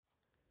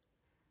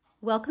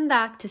Welcome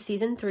back to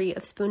Season 3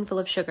 of Spoonful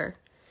of Sugar.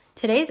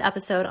 Today's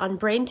episode on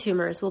brain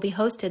tumors will be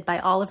hosted by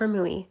Oliver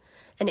Mui,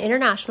 an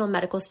international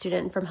medical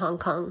student from Hong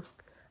Kong.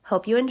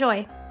 Hope you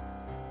enjoy.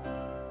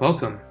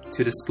 Welcome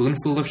to the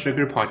Spoonful of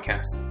Sugar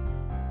podcast,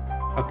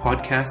 a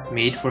podcast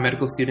made for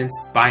medical students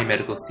by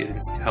medical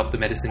students to help the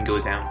medicine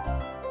go down.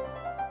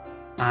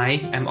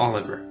 I am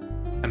Oliver,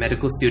 a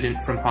medical student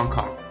from Hong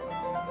Kong,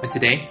 and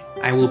today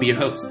I will be your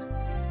host.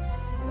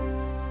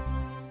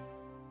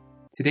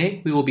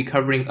 Today, we will be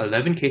covering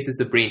 11 cases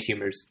of brain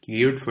tumors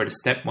geared for the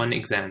Step 1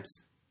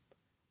 exams.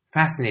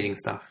 Fascinating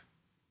stuff.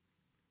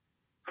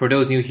 For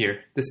those new here,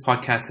 this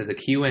podcast has a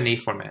Q&A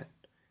format,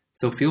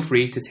 so feel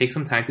free to take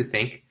some time to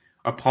think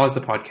or pause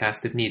the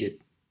podcast if needed.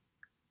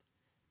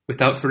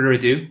 Without further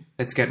ado,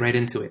 let's get right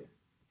into it.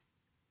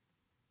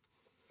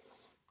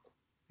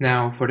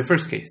 Now, for the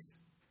first case.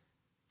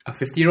 A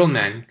 50-year-old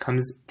man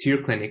comes to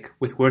your clinic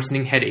with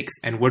worsening headaches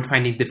and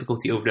word-finding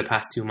difficulty over the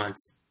past 2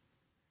 months.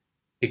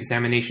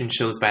 Examination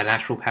shows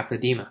bilateral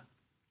papilledema.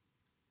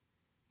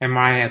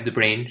 MRI of the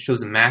brain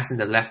shows a mass in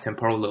the left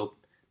temporal lobe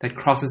that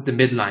crosses the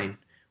midline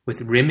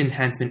with rim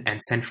enhancement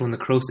and central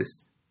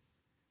necrosis.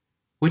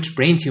 Which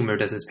brain tumor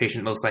does this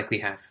patient most likely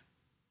have?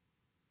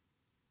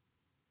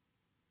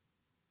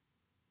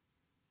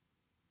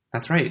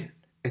 That's right,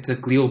 it's a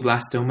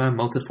glioblastoma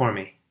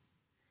multiforme.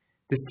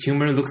 This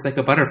tumor looks like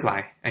a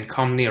butterfly and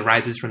commonly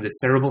arises from the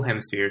cerebral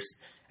hemispheres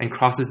and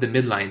crosses the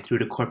midline through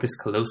the corpus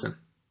callosum.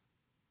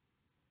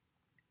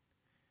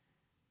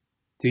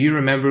 Do you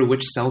remember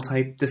which cell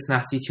type this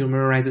nasty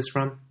tumor arises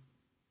from?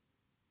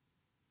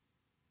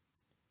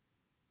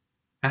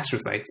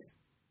 Astrocytes.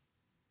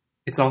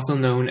 It's also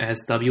known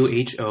as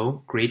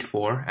WHO Grade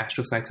 4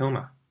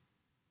 astrocytoma.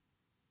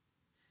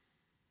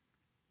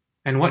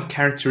 And what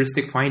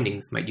characteristic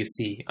findings might you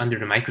see under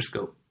the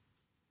microscope?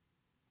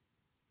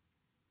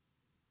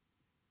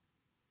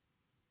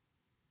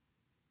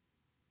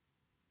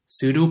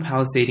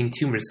 Pseudopalisading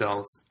tumor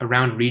cells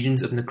around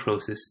regions of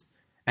necrosis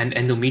and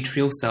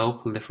endometrial cell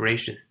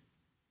proliferation.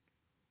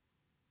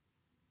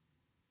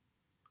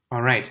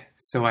 Alright,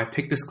 so I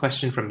picked this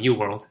question from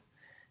UWorld,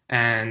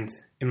 and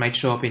it might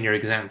show up in your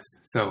exams.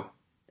 So,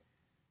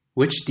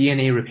 which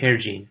DNA repair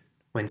gene,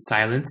 when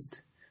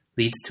silenced,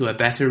 leads to a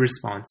better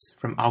response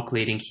from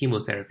alkylating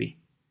chemotherapy?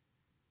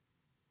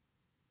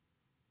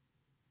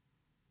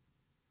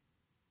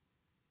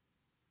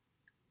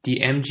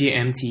 The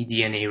MGMT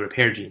DNA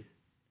repair gene.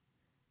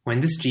 When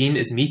this gene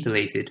is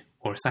methylated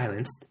or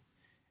silenced,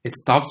 it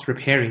stops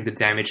repairing the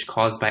damage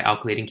caused by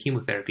alkylating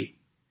chemotherapy,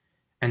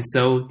 and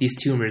so these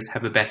tumors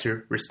have a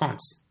better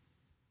response.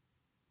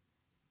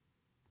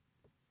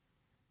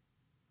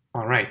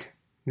 Alright,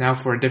 now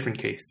for a different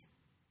case.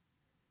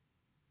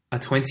 A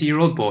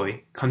 20-year-old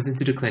boy comes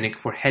into the clinic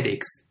for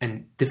headaches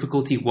and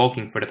difficulty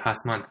walking for the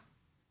past month.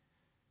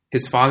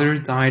 His father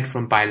died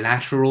from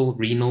bilateral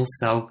renal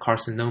cell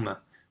carcinoma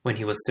when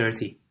he was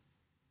 30.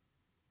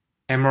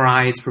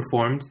 MRI is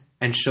performed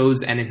and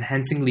shows an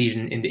enhancing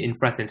lesion in the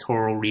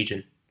infratentorial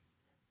region.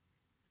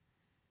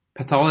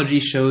 Pathology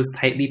shows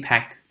tightly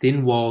packed,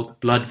 thin-walled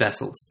blood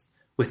vessels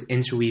with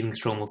interweaving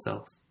stromal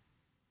cells.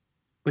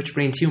 Which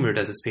brain tumor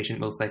does this patient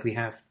most likely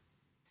have?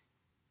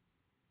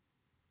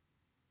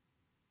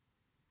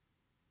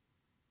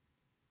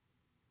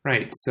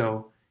 Right,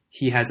 so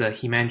he has a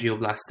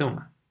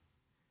hemangioblastoma.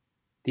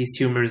 These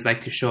tumors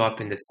like to show up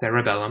in the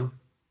cerebellum,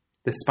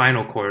 the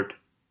spinal cord,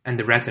 and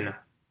the retina.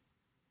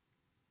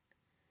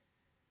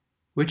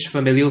 Which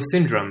familial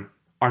syndrome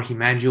are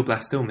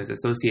hemangioblastomas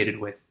associated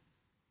with?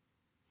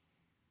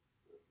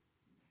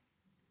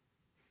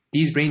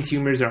 These brain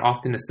tumors are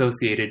often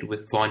associated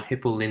with von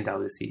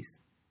Hippel-Lindau disease,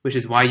 which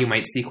is why you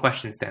might see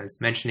question stems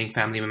mentioning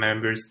family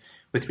members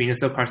with renal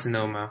cell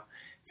carcinoma,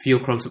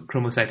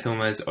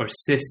 pheochromocytomas, or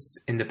cysts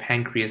in the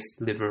pancreas,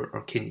 liver,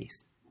 or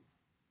kidneys.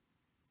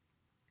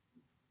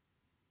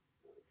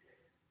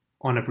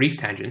 On a brief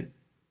tangent,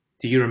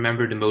 do you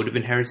remember the mode of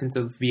inheritance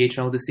of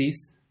VHL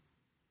disease?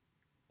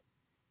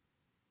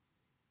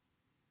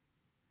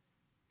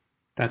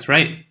 That's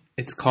right,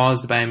 it's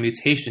caused by a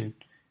mutation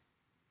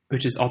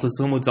which is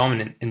autosomal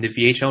dominant in the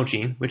VHL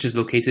gene, which is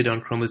located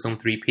on chromosome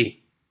 3p.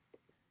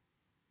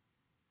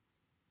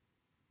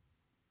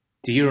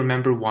 Do you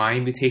remember why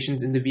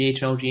mutations in the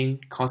VHL gene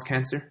cause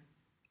cancer?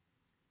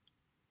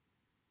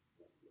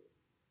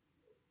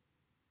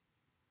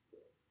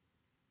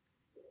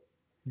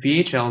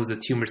 VHL is a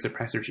tumor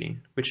suppressor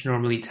gene, which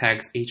normally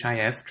tags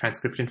HIF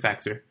transcription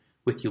factor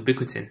with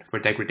ubiquitin for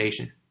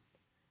degradation.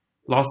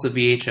 Loss of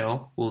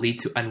VHL will lead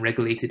to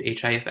unregulated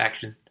HIF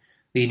action,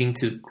 leading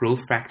to growth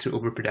factor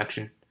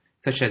overproduction,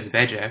 such as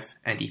VEGF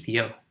and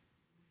EPO.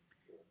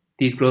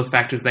 These growth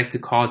factors like to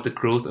cause the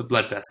growth of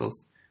blood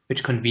vessels,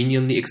 which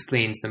conveniently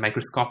explains the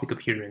microscopic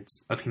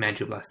appearance of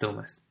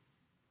hemangioblastomas.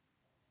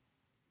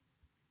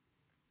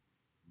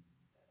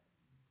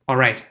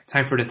 Alright,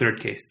 time for the third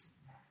case.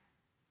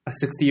 A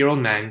 60-year-old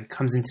man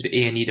comes into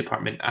the A&E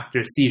department after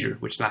a seizure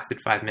which lasted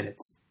 5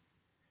 minutes.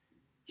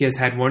 He has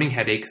had morning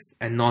headaches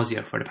and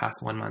nausea for the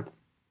past 1 month.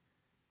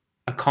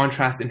 A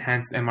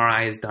contrast-enhanced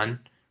MRI is done,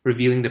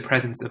 revealing the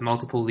presence of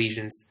multiple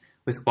lesions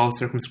with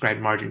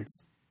well-circumscribed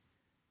margins.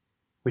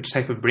 Which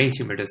type of brain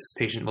tumor does this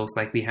patient most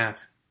likely have?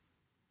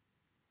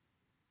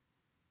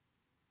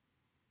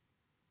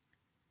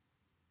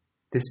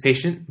 This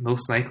patient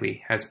most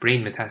likely has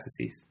brain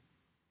metastases.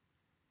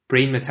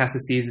 Brain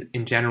metastases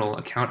in general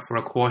account for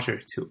a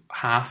quarter to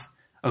half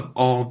of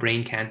all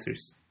brain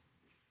cancers.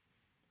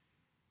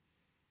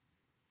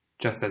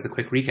 Just as a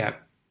quick recap,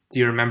 do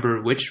you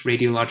remember which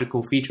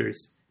radiological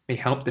features may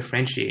help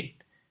differentiate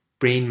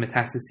brain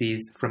metastases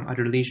from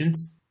other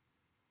lesions?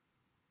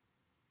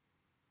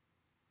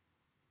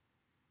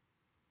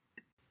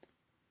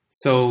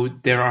 So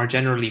there are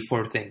generally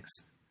 4 things: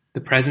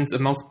 the presence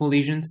of multiple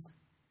lesions,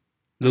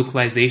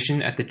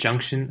 localization at the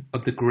junction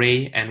of the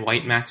gray and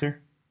white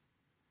matter,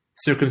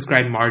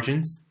 circumscribed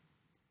margins,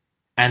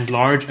 and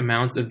large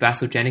amounts of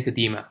vasogenic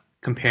edema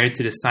compared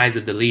to the size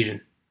of the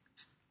lesion.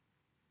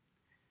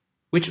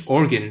 Which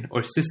organ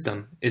or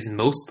system is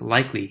most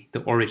likely the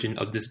origin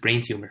of this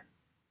brain tumor?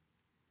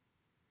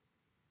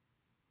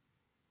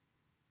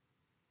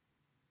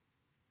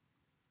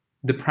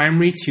 The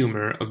primary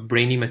tumor of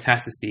brainy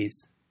metastases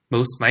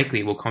most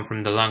likely will come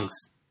from the lungs,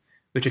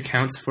 which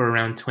accounts for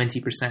around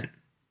 20%.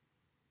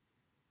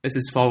 This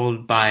is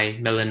followed by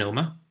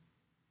melanoma,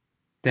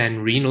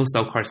 then renal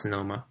cell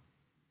carcinoma,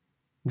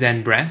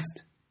 then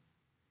breast,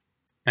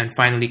 and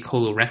finally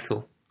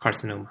colorectal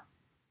carcinoma.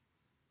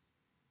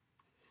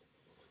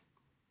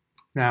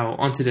 Now,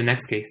 on to the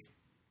next case.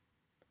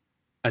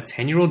 A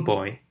 10-year-old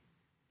boy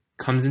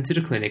comes into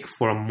the clinic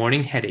for a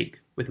morning headache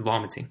with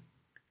vomiting.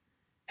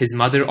 His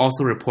mother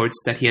also reports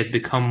that he has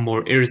become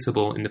more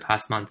irritable in the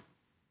past month.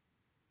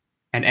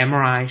 An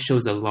MRI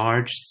shows a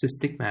large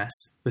cystic mass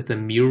with a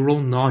mural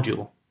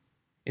nodule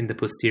in the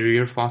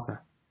posterior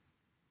fossa.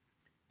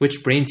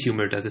 Which brain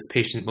tumor does this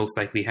patient most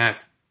likely have?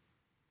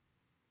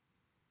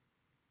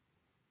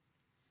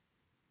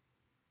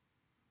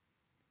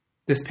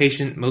 This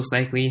patient most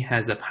likely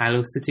has a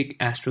pilocytic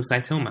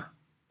astrocytoma.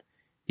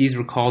 These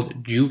were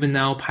called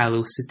juvenile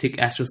pilocytic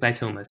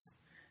astrocytomas,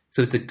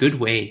 so it's a good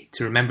way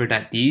to remember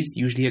that these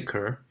usually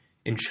occur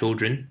in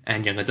children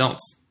and young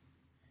adults.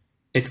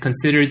 It's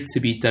considered to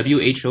be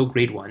WHO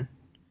grade 1,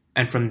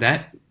 and from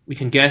that, we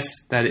can guess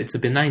that it's a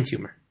benign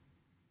tumor.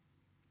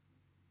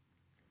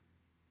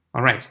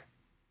 Alright,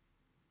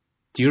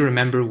 do you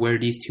remember where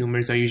these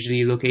tumors are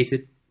usually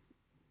located?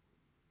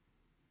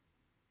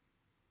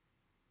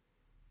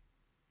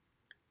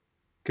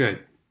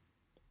 Good.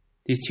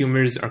 These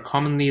tumors are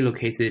commonly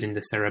located in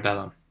the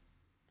cerebellum.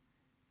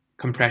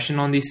 Compression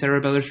on these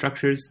cerebellar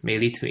structures may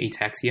lead to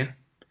ataxia,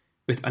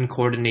 with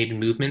uncoordinated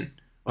movement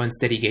or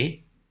unsteady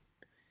gait.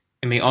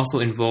 It may also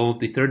involve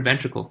the third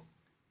ventricle,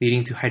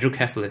 leading to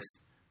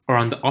hydrocephalus, or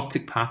on the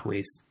optic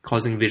pathways,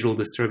 causing visual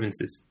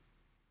disturbances.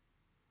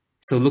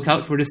 So look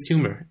out for this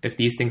tumor if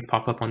these things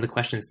pop up on the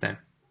question stem.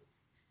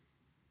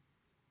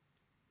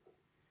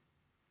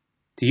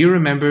 Do you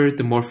remember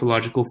the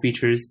morphological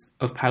features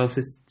of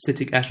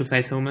pilocytic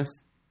astrocytomas?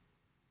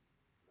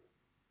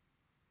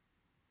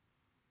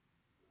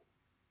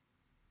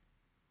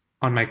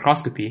 On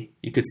microscopy,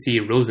 you could see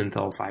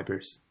Rosenthal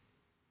fibers.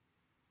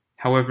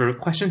 However,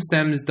 question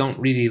stems don't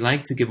really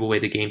like to give away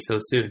the game so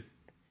soon,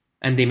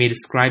 and they may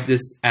describe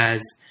this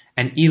as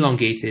an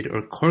elongated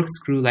or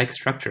corkscrew-like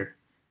structure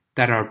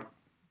that are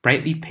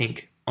brightly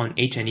pink on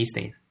H&E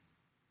stain.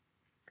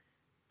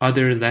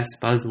 Other less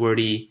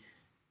buzzwordy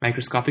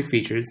microscopic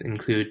features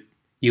include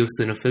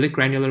eosinophilic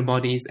granular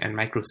bodies and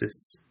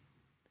microcysts.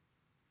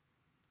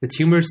 The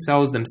tumor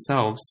cells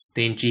themselves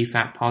stain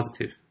GFAP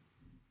positive.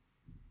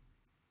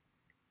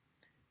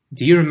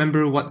 Do you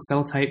remember what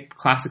cell type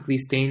classically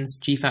stains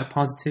GFAP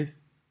positive?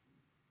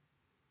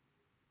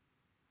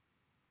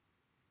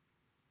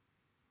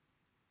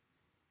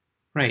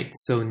 Right,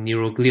 so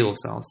neuroglial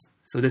cells.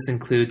 So this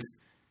includes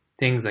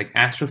things like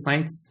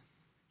astrocytes,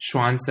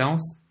 Schwann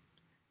cells.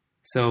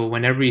 So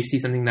whenever you see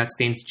something that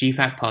stains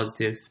GFAP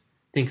positive,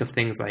 think of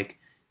things like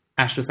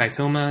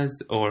astrocytomas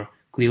or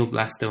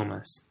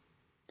glioblastomas.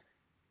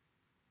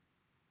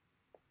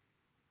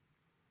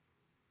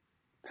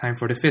 Time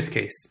for the 5th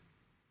case.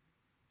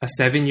 A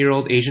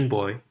 7-year-old Asian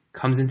boy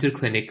comes into the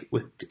clinic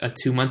with a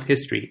 2-month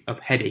history of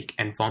headache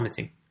and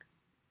vomiting.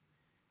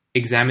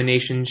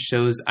 Examination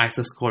shows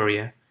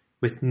isoscoria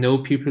with no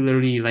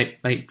pupillary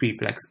light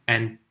reflex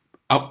and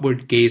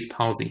upward gaze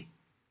palsy.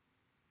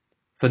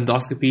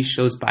 Fundoscopy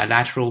shows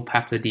bilateral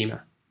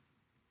papilledema.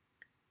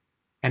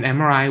 An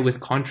MRI with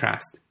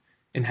contrast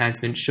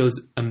enhancement shows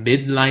a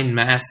midline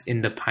mass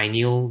in the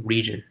pineal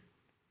region.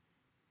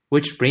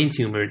 Which brain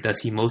tumor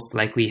does he most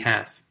likely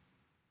have?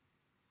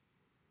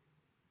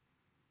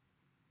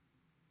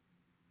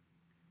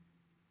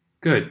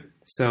 Good.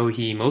 So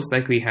he most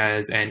likely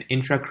has an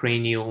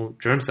intracranial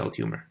germ cell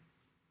tumor.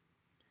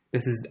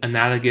 This is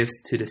analogous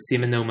to the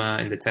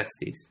seminoma in the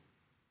testes.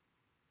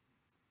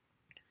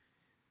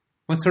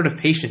 What sort of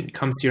patient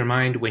comes to your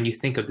mind when you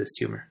think of this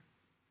tumor?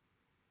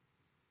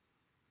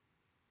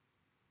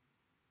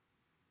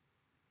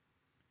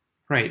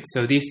 Right,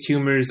 so these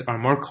tumors are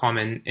more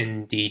common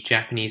in the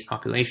Japanese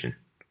population.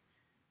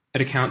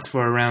 It accounts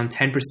for around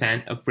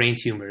 10% of brain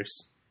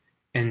tumors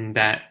in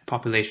that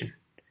population.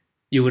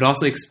 You would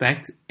also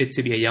expect it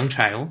to be a young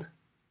child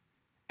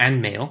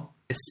and male,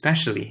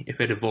 especially if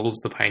it involves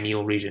the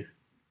pineal region.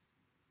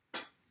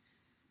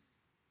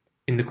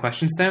 In the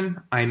question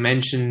stem, I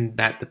mentioned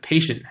that the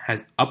patient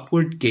has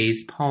upward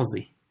gaze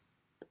palsy.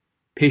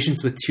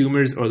 Patients with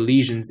tumors or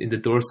lesions in the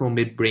dorsal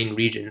midbrain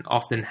region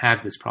often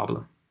have this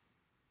problem.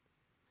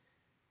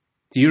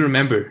 Do you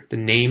remember the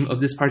name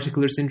of this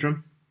particular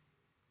syndrome?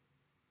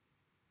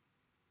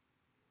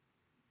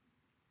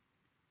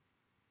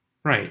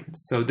 Right,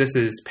 so this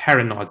is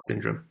Paranod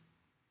syndrome.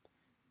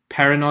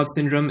 Paranod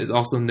syndrome is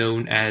also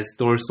known as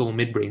dorsal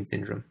midbrain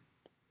syndrome.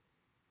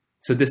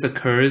 So this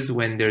occurs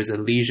when there's a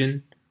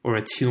lesion or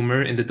a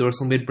tumor in the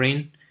dorsal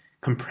midbrain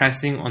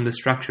compressing on the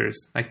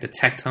structures like the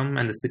tectum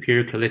and the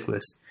superior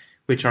colliculus,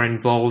 which are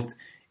involved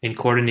in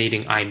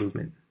coordinating eye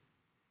movement.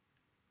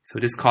 So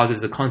this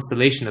causes a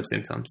constellation of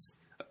symptoms,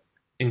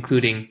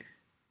 including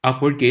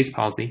upward gaze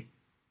palsy,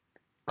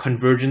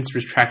 convergence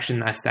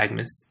retraction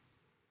nystagmus,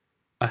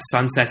 a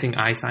sunsetting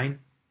eye sign,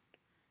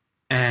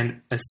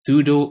 and a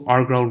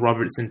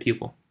pseudo-Argyll-Robertson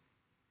pupil.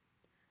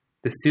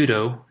 The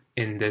pseudo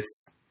in this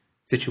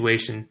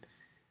situation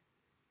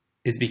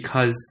is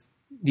because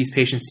these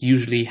patients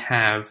usually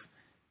have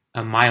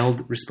a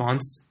mild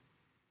response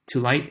to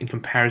light in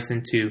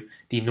comparison to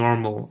the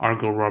normal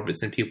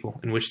Argyll-Robertson pupil,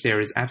 in which there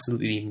is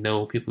absolutely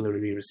no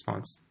pupillary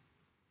response.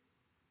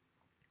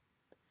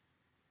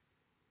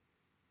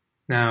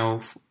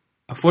 Now,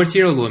 a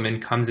 40-year-old woman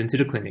comes into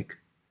the clinic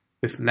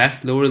with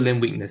left lower limb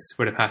weakness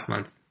for the past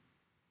month.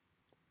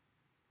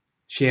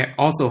 She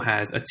also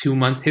has a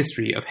 2-month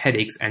history of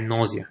headaches and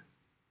nausea.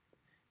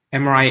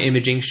 MRI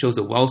imaging shows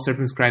a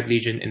well-circumscribed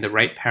lesion in the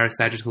right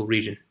parasagittal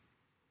region.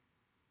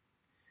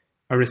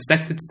 A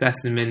resected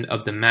specimen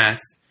of the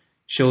mass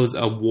shows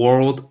a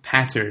whorled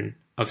pattern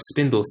of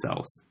spindle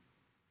cells.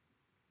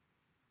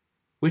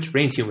 Which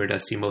brain tumor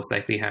does she most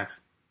likely have?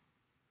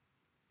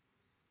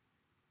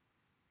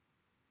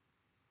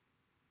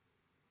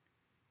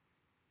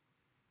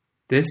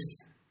 This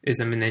is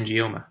a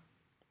meningioma.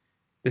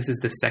 This is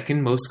the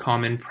second most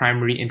common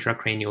primary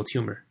intracranial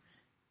tumor,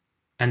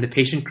 and the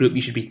patient group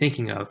you should be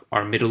thinking of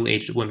are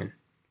middle-aged women.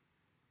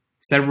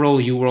 Several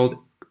UWorld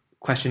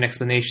question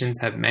explanations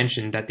have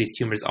mentioned that these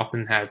tumors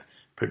often have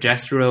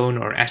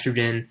progesterone or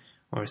estrogen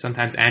or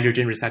sometimes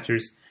androgen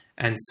receptors,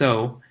 and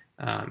so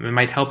it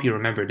might help you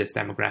remember this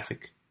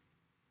demographic.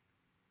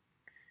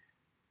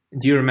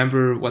 Do you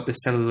remember what the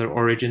cellular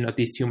origin of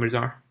these tumors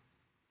are?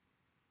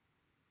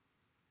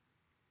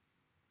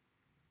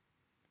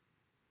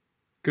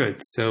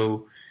 Good,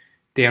 so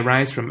they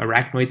arise from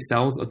arachnoid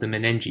cells of the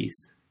meninges.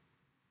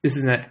 This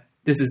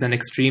is an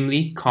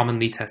extremely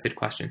commonly tested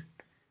question.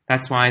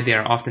 That's why they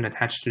are often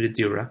attached to the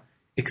dura,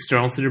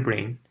 external to the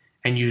brain,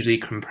 and usually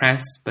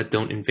compress but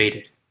don't invade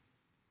it.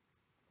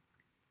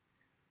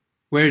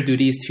 Where do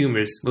these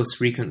tumors most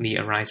frequently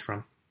arise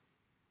from?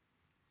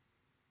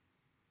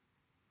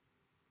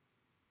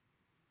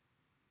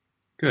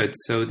 Good,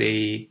 so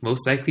they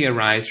most likely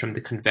arise from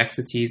the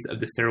convexities of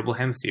the cerebral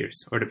hemispheres,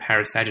 or the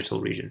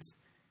parasagittal regions.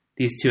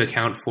 These two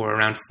account for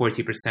around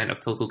 40% of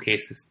total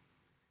cases.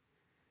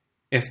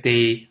 If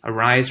they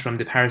arise from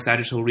the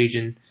parasagittal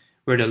region,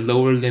 where the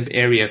lower limb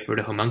area for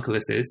the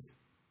homunculus is,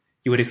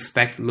 you would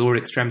expect lower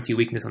extremity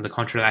weakness on the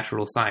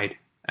contralateral side,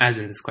 as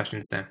in this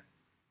question stem.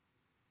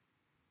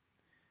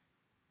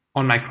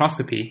 On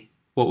microscopy,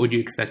 what would you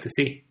expect to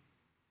see?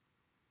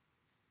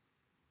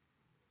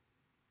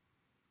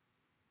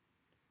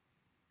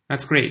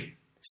 That's great.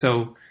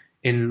 So,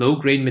 in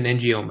low-grade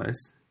meningiomas,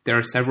 there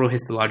are several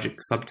histologic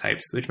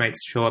subtypes which might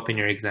show up in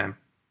your exam.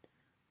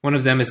 One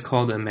of them is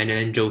called a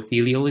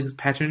meningothelial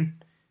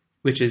pattern,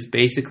 which is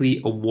basically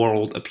a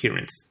whorled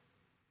appearance.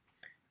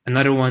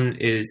 Another one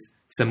is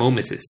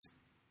psammomatous,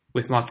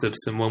 with lots of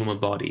psammoma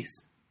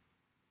bodies.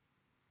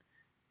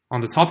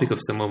 On the topic of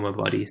psammoma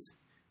bodies,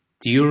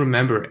 do you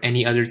remember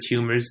any other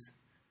tumors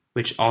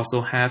which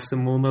also have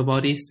psammoma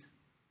bodies?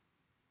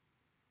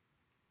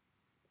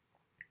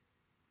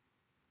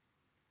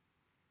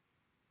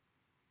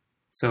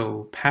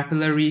 So,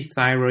 papillary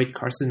thyroid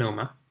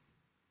carcinoma,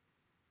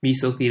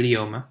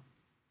 mesothelioma,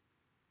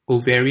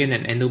 ovarian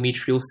and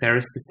endometrial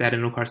serous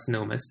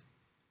cystadenocarcinomas,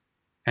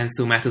 and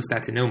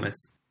somatostatinomas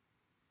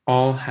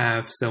all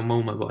have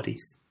psammoma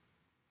bodies.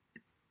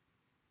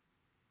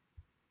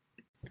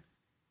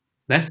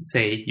 Let's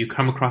say you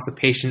come across a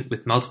patient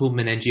with multiple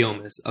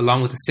meningiomas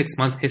along with a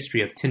 6-month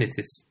history of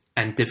tinnitus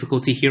and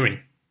difficulty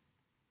hearing.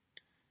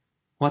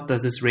 What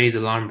does this raise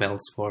alarm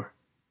bells for?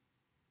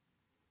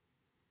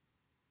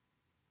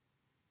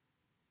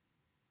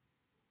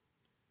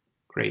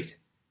 Great.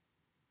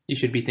 You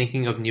should be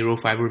thinking of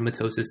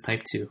neurofibromatosis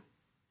type 2.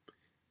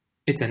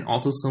 It's an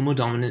autosomal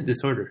dominant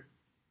disorder.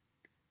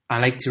 I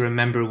like to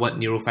remember what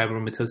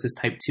neurofibromatosis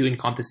type 2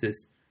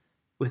 encompasses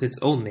with its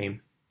own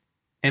name,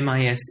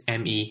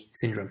 MIS-ME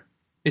syndrome,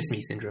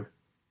 ISME syndrome.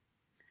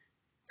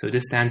 So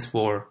this stands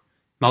for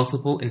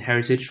multiple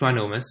inherited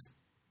schwannomas,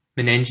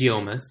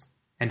 meningiomas,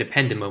 and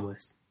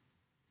ependymomas.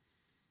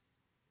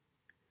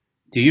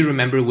 Do you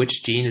remember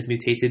which gene is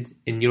mutated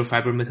in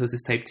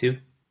neurofibromatosis type 2?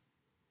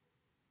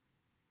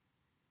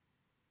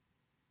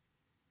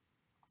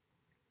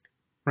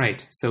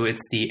 Right, so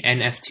it's the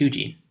NF2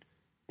 gene.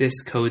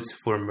 This codes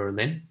for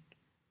Merlin,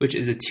 which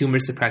is a tumor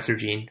suppressor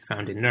gene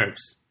found in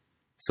nerves.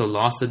 So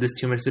loss of this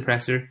tumor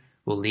suppressor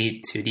will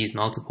lead to these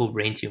multiple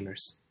brain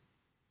tumors.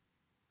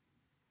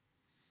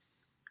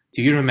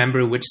 Do you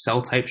remember which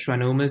cell type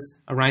schwannomas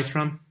arise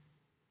from?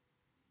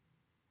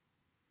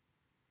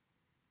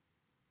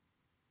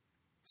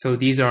 So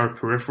these are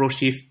peripheral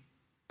sheath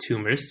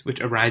tumors,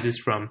 which arises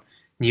from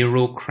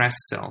neural crest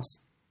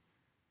cells.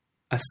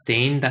 A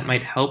stain that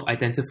might help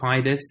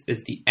identify this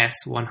is the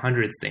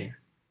S100 stain.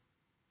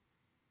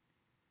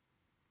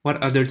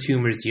 What other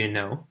tumors do you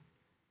know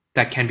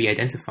that can be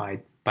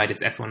identified by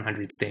this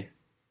S100 stain?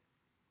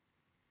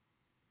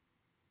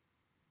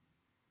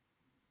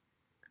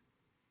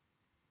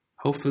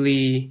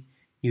 Hopefully,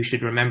 you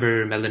should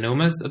remember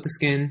melanomas of the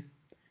skin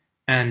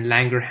and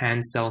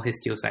Langerhans cell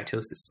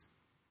histiocytosis.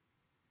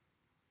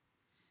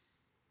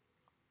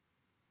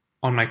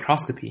 On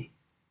microscopy,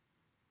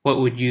 what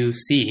would you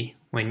see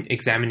when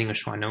examining a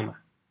schwannoma?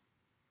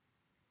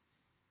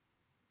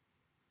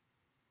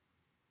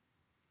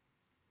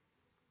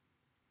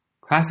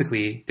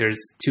 Classically, there's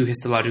two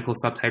histological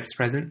subtypes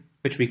present,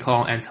 which we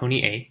call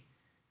Antoni A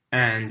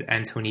and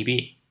Antoni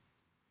B.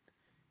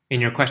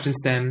 In your question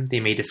stem, they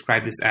may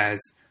describe this as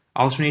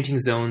alternating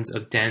zones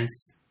of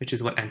dense, which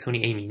is what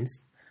Antoni A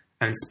means,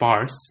 and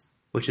sparse,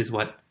 which is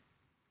what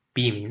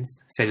B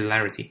means,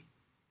 cellularity.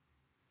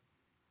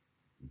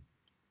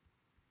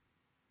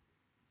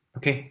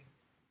 Okay,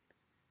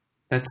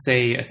 let's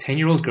say a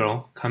 10-year-old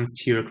girl comes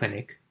to your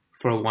clinic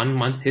for a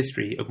 1-month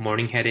history of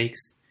morning headaches,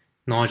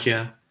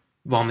 nausea,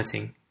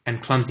 vomiting,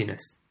 and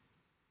clumsiness.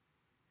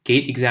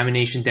 Gait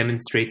examination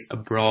demonstrates a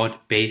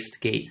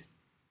broad-based gait.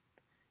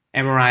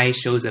 MRI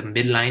shows a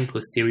midline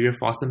posterior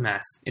fossa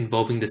mass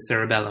involving the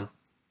cerebellum.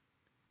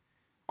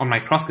 On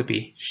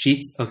microscopy,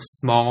 sheets of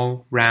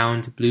small,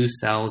 round, blue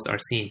cells are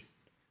seen.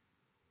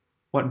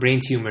 What brain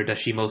tumor does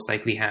she most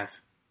likely have?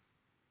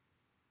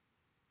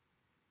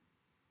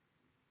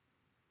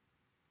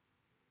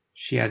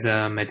 She has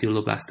a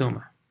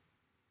medulloblastoma.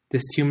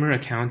 This tumor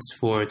accounts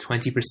for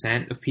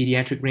 20% of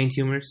pediatric brain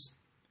tumors.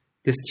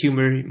 This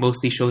tumor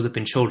mostly shows up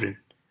in children,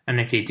 and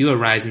if they do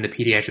arise in the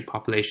pediatric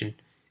population,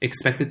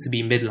 expected to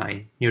be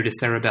midline, near the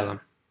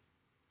cerebellum.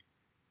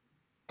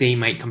 They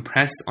might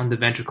compress on the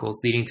ventricles,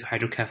 leading to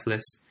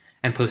hydrocephalus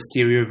and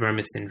posterior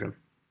vermis syndrome.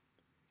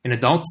 In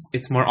adults,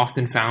 it's more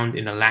often found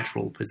in a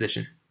lateral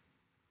position.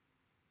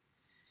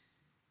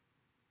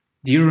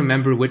 Do you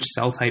remember which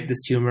cell type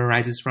this tumor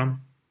arises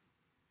from?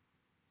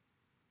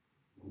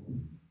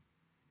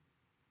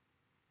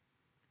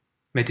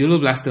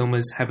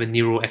 Medulloblastomas have a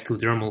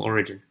neuroectodermal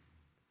origin.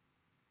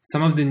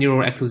 Some of the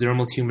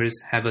neuroectodermal tumors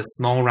have a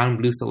small round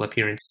blue cell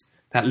appearance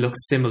that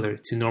looks similar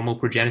to normal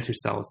progenitor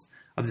cells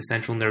of the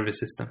central nervous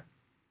system.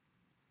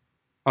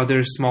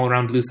 Other small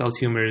round blue cell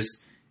tumors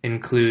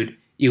include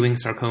Ewing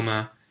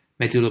sarcoma,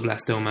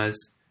 medulloblastomas,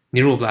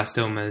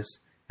 neuroblastomas,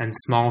 and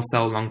small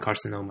cell lung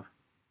carcinoma.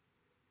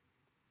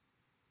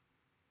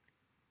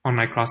 On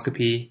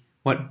microscopy,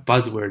 what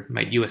buzzword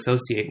might you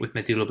associate with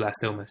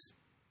medulloblastomas?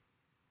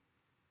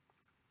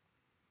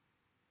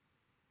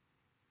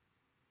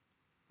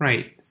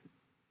 Right,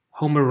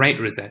 Homer Wright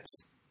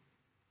rosettes.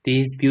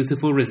 These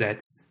beautiful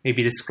rosettes may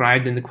be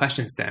described in the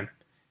question stem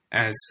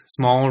as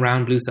small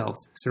round blue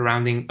cells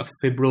surrounding a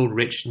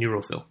fibril-rich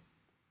neutrophil.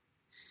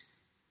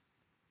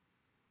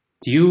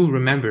 Do you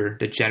remember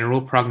the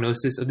general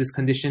prognosis of this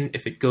condition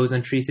if it goes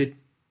untreated?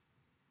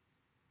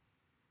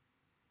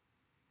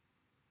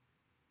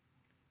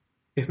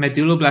 If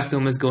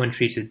medulloblastomas go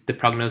untreated, the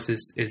prognosis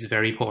is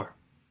very poor.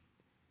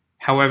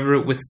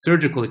 However, with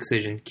surgical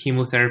excision,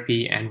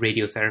 chemotherapy, and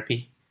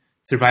radiotherapy,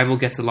 survival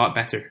gets a lot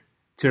better,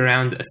 to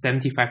around a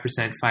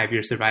 75%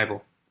 5-year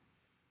survival.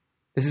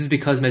 This is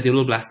because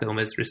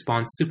medulloblastomas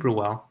respond super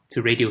well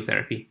to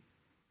radiotherapy.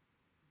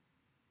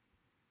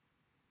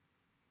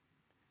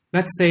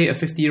 Let's say a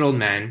 50-year-old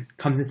man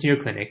comes into your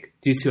clinic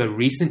due to a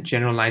recent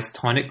generalized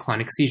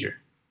tonic-clonic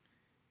seizure.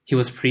 He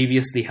was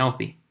previously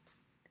healthy.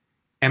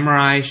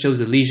 MRI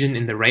shows a lesion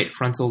in the right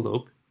frontal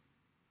lobe.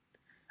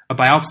 A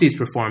biopsy is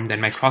performed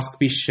and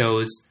microscopy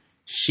shows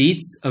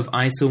sheets of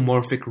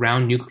isomorphic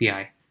round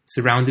nuclei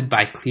surrounded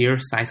by clear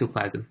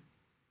cytoplasm.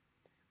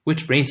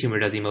 Which brain tumor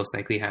does he most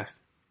likely have?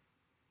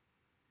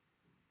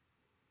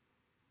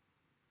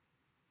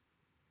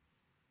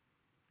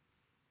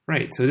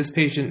 Right, so this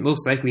patient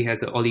most likely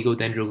has an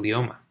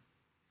oligodendroglioma.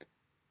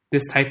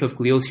 This type of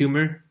glial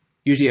tumor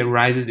usually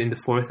arises in the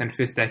 4th and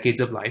 5th decades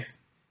of life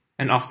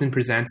and often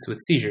presents with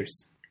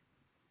seizures.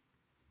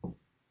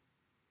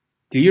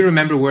 Do you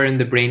remember where in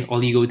the brain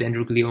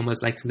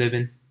oligodendrogliomas like to live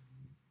in?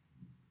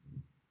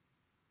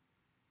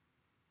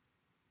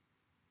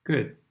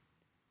 Good.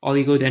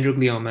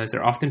 Oligodendrogliomas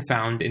are often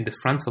found in the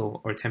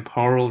frontal or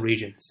temporal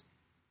regions.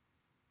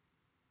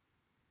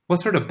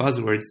 What sort of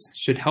buzzwords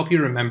should help you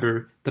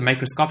remember the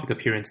microscopic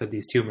appearance of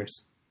these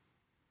tumors?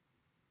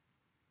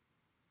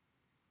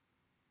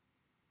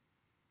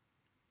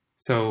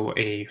 So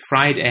a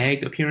fried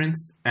egg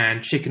appearance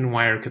and chicken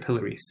wire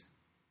capillaries.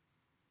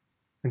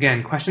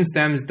 Again, question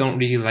stems don't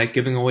really like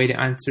giving away the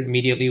answer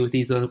immediately with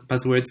these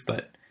buzzwords,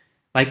 but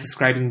like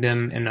describing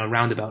them in a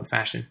roundabout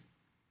fashion.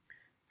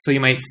 So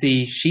you might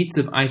see sheets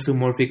of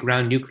isomorphic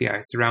round nuclei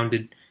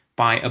surrounded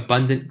by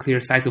abundant clear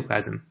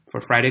cytoplasm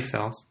for fried egg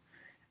cells,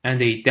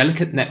 and a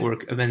delicate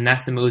network of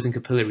anastomosing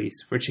capillaries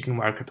for chicken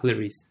wire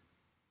capillaries.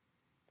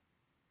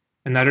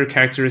 Another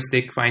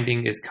characteristic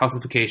finding is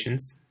calcifications,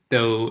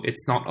 though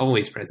it's not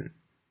always present.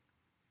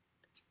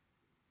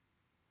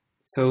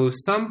 So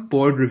some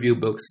board review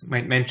books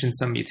might mention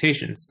some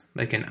mutations,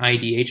 like an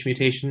IDH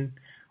mutation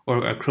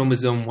or a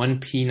chromosome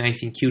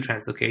 1p19q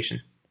translocation.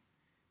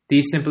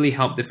 These simply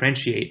help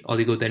differentiate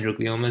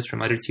oligodendrogliomas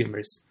from other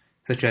tumors,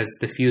 such as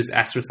diffuse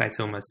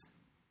astrocytomas.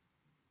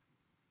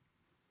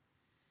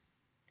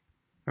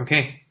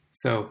 Okay,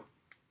 so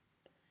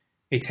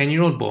a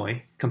 10-year-old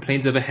boy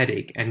complains of a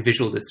headache and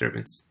visual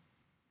disturbance.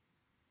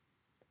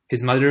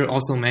 His mother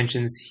also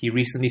mentions he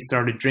recently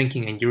started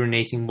drinking and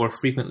urinating more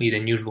frequently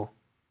than usual.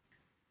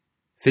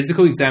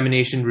 Physical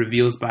examination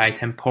reveals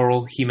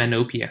bitemporal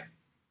hemanopia.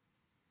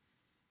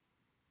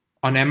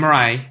 On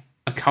MRI,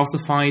 a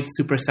calcified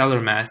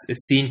suprasellar mass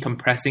is seen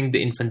compressing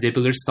the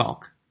infundibular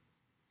stalk.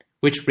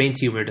 Which brain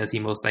tumor does he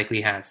most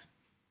likely have?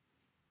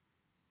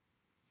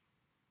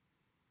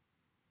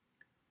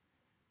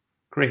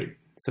 Great,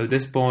 so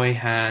this boy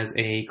has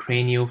a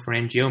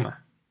craniopharyngioma.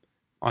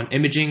 On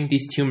imaging,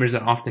 these tumors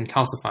are often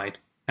calcified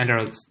and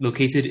are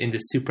located in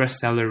the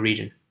suprasellar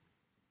region.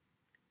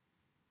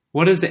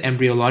 What is the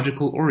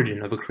embryological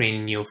origin of a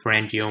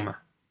craniopharyngioma?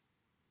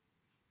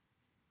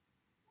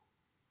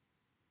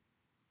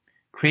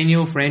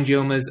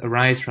 Craniopharyngiomas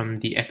arise from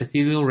the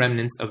epithelial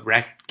remnants of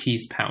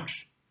Rathke's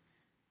pouch.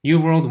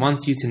 UWorld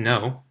wants you to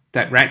know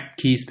that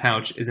Rathke's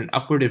pouch is an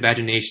upward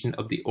invagination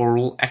of the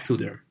oral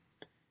ectoderm,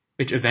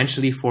 which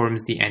eventually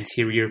forms the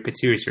anterior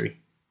pituitary.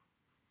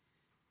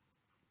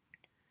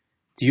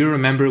 Do you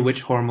remember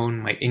which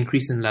hormone might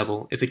increase in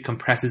level if it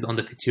compresses on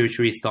the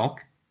pituitary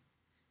stalk?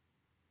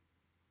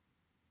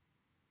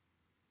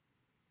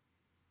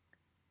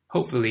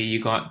 Hopefully you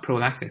got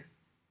prolactin.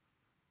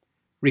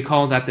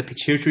 Recall that the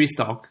pituitary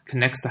stalk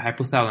connects the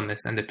hypothalamus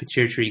and the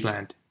pituitary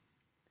gland.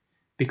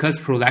 Because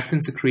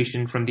prolactin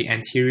secretion from the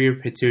anterior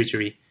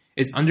pituitary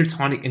is under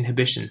tonic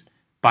inhibition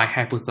by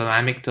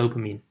hypothalamic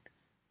dopamine,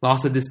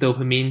 loss of this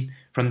dopamine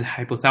from the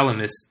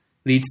hypothalamus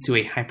leads to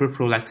a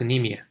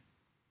hyperprolactinemia.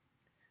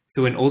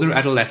 So in older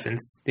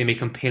adolescents, they may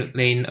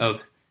complain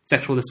of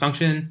sexual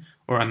dysfunction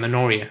or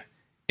amenorrhea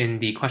in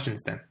the question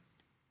stem.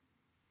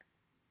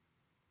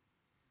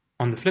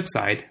 On the flip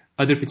side,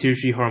 other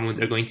pituitary hormones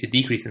are going to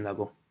decrease in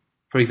level.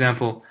 For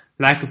example,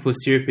 lack of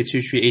posterior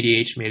pituitary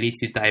ADH may lead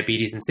to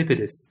diabetes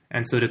insipidus,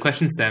 and so the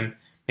question stem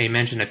may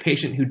mention a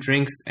patient who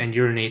drinks and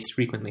urinates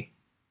frequently.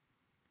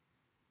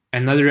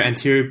 Another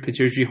anterior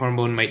pituitary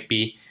hormone might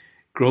be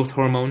growth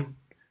hormone,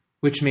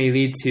 which may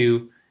lead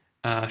to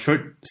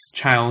short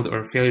child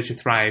or failure to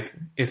thrive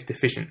if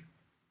deficient.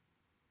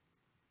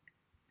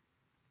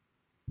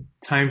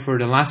 Time for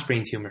the last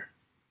brain tumor.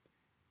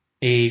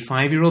 A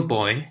 5-year-old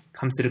boy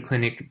comes to the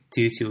clinic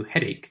due to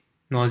headache,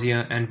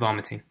 nausea, and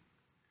vomiting.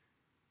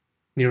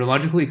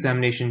 Neurological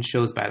examination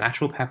shows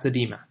bilateral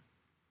papilledema.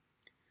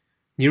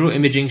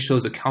 Neuroimaging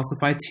shows a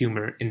calcified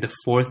tumor in the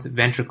fourth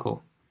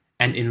ventricle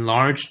and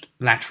enlarged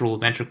lateral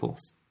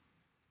ventricles.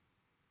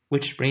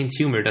 Which brain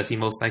tumor does he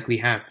most likely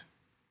have?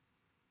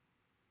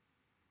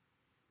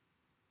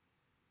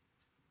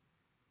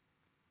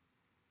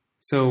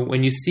 So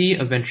when you see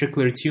a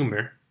ventricular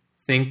tumor,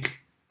 think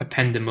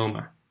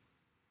ependymoma.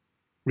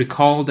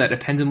 Recall that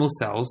ependymal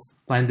cells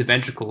line the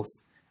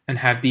ventricles and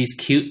have these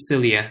cute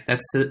cilia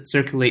that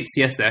circulate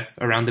CSF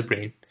around the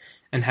brain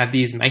and have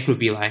these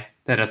microvilli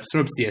that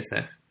absorb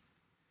CSF.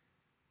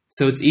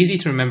 So it's easy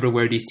to remember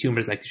where these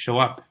tumors like to show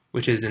up,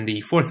 which is in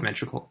the fourth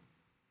ventricle.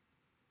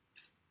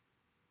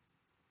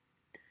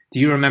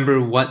 Do you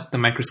remember what the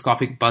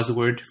microscopic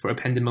buzzword for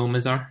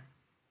ependymomas are?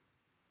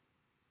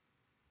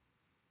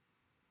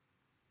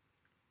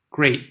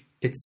 Great,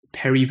 it's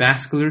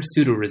perivascular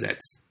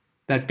pseudorosettes.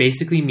 That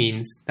basically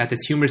means that the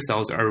tumor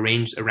cells are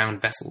arranged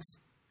around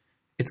vessels.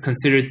 It's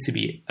considered to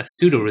be a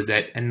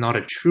pseudorosette and not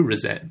a true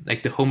rosette,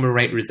 like the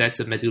Homer-Wright rosettes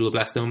of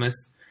medulloblastomas,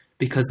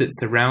 because it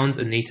surrounds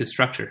a native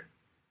structure,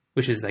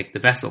 which is like the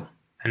vessel,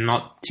 and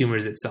not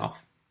tumors itself.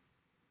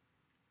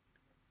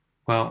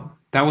 Well,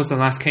 that was the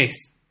last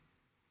case.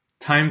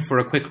 Time for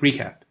a quick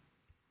recap.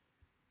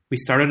 We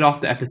started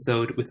off the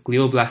episode with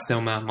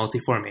glioblastoma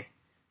multiforme,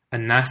 a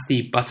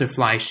nasty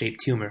butterfly-shaped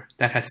tumor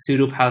that has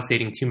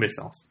pseudopalisating tumor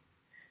cells.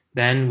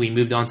 Then we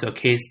moved on to a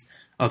case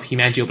of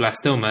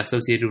hemangioblastoma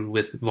associated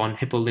with von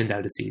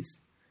Hippel-Lindau disease.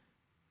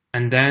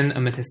 And then a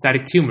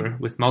metastatic tumor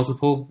with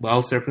multiple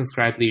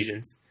well-circumscribed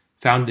lesions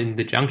found in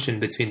the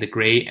junction between the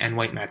gray and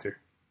white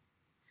matter.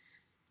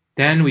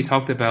 Then we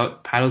talked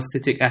about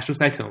pilocytic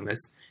astrocytomas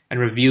and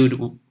reviewed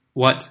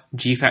what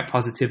GFAP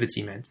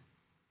positivity meant.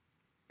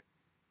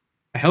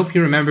 I hope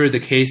you remember the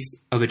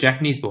case of a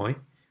Japanese boy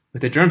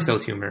with a germ cell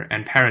tumor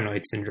and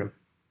paranoid syndrome.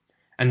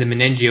 and the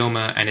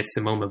meningioma and its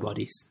psammoma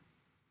bodies.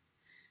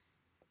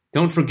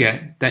 Don't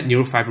forget that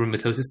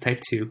neurofibromatosis type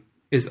 2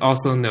 is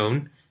also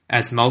known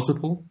as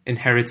multiple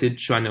inherited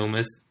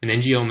schwannomas,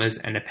 meningiomas,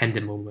 and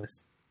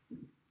ependymomas.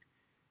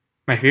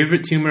 My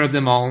favorite tumor of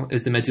them all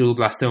is the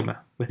medulloblastoma,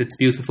 with its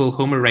beautiful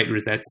Homer-Wright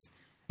rosettes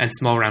and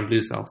small round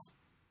blue cells.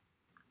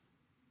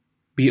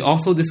 We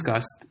also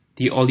discussed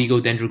the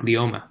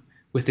oligodendroglioma,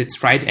 with its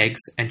fried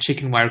eggs and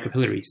chicken wire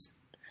capillaries,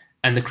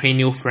 and the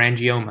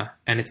craniopharyngioma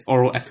and its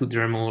oral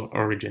ectodermal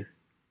origin.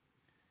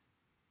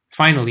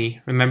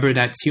 Finally, remember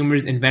that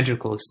tumors in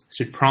ventricles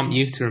should prompt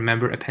you to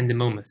remember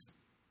ependymomas.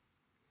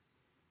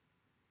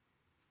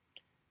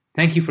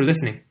 Thank you for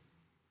listening.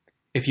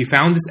 If you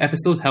found this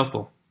episode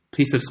helpful,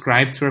 please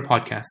subscribe to our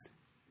podcast.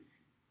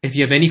 If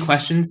you have any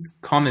questions,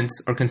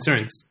 comments, or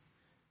concerns,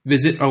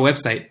 visit our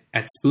website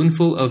at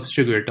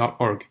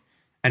spoonfulofsugar.org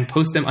and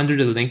post them under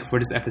the link for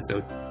this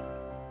episode.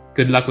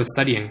 Good luck with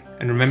studying,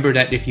 and remember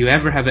that if you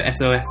ever have a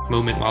SOS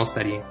moment while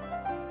studying,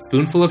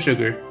 Spoonful of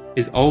Sugar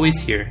is always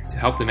here to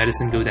help the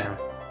medicine go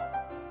down.